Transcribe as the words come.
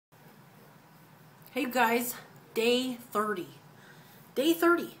Hey guys, day 30. Day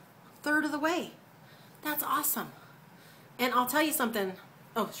 30. Third of the way. That's awesome. And I'll tell you something.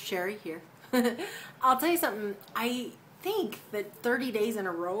 Oh, Sherry here. I'll tell you something. I think that 30 days in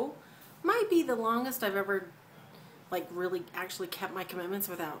a row might be the longest I've ever really actually kept my commitments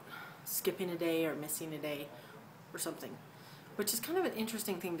without skipping a day or missing a day or something. Which is kind of an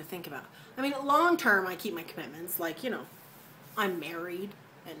interesting thing to think about. I mean, long term I keep my commitments. I'm married.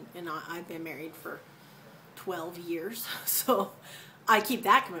 And I've been married for 12 years, so I keep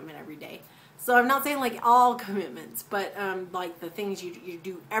that commitment every day. So I'm not saying like all commitments, but like the things you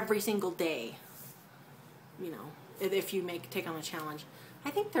do every single day, you know, if you take on a challenge. I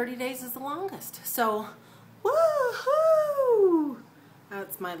think 30 days is the longest. So, woohoo!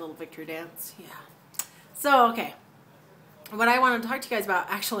 That's my little victory dance, yeah. So, okay. What I want to talk to you guys about,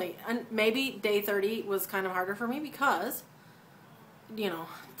 actually, and maybe day 30 was kind of harder for me because, you know,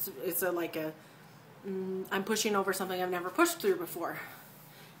 I'm pushing over something I've never pushed through before.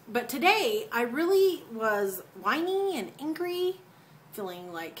 But today, I really was whiny and angry,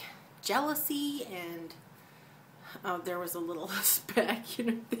 feeling like jealousy, and there was a little speck. You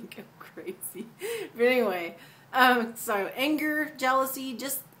don't think I'm crazy. But anyway, so anger, jealousy,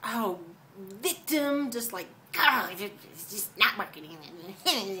 just, victim, just like, it's just not working.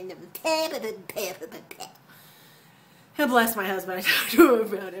 And bless my husband, I talked to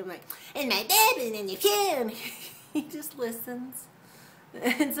him about it. I'm like, and my dad, and your kid. He just listens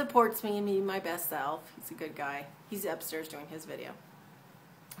and supports me and me, my best self. He's a good guy. He's upstairs doing his video.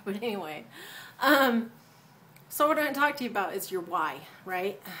 But anyway, so what I want to talk to you about is your why,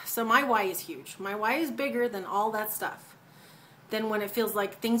 right? So my why is huge. My why is bigger than all that stuff. Then when it feels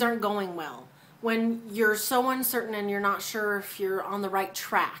like things aren't going well, when you're so uncertain and you're not sure if you're on the right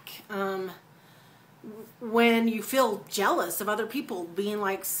track, when you feel jealous of other people being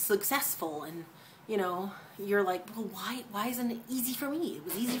like successful, and you know, you're like, well, why isn't it easy for me? It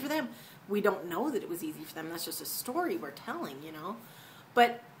was easy for them. We don't know that it was easy for them. That's just a story we're telling, you know.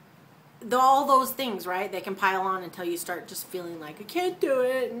 But all those things, right, they can pile on until you start just feeling like, I can't do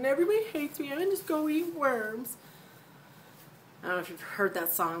it, and everybody hates me, I'm just go eat worms. I don't know if you've heard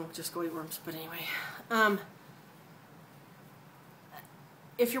that song, Just Go Eat Worms, but anyway.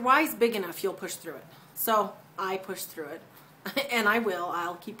 If your why is big enough, you'll push through it. So I push through it, and I will.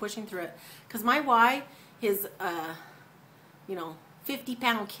 I'll keep pushing through it, because my why is,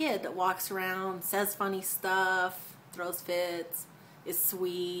 50-pound kid that walks around, says funny stuff, throws fits, is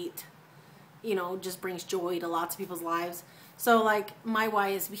sweet, you know, just brings joy to lots of people's lives. So like my why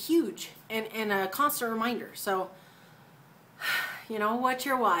is huge and a constant reminder. So, you know, what's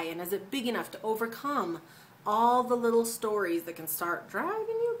your why, and is it big enough to overcome all the little stories that can start driving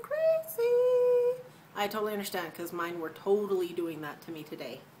you crazy? I totally understand, because mine were totally doing that to me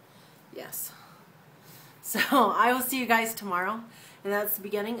today. Yes. So I will see you guys tomorrow, and that's the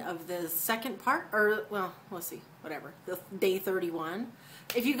beginning of the second part, or well, let's see, whatever, the day 31.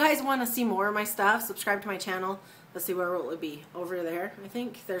 If you guys want to see more of my stuff, subscribe to my channel. Let's see, where will it be? Over there. I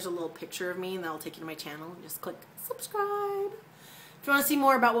think there's a little picture of me, and that'll take you to my channel. Just click subscribe. If you want to see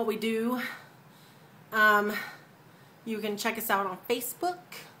more about what we do, you can check us out on Facebook.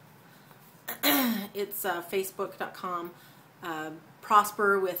 It's facebook.com,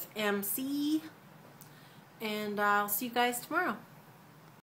 Prosper with MC. And I'll see you guys tomorrow.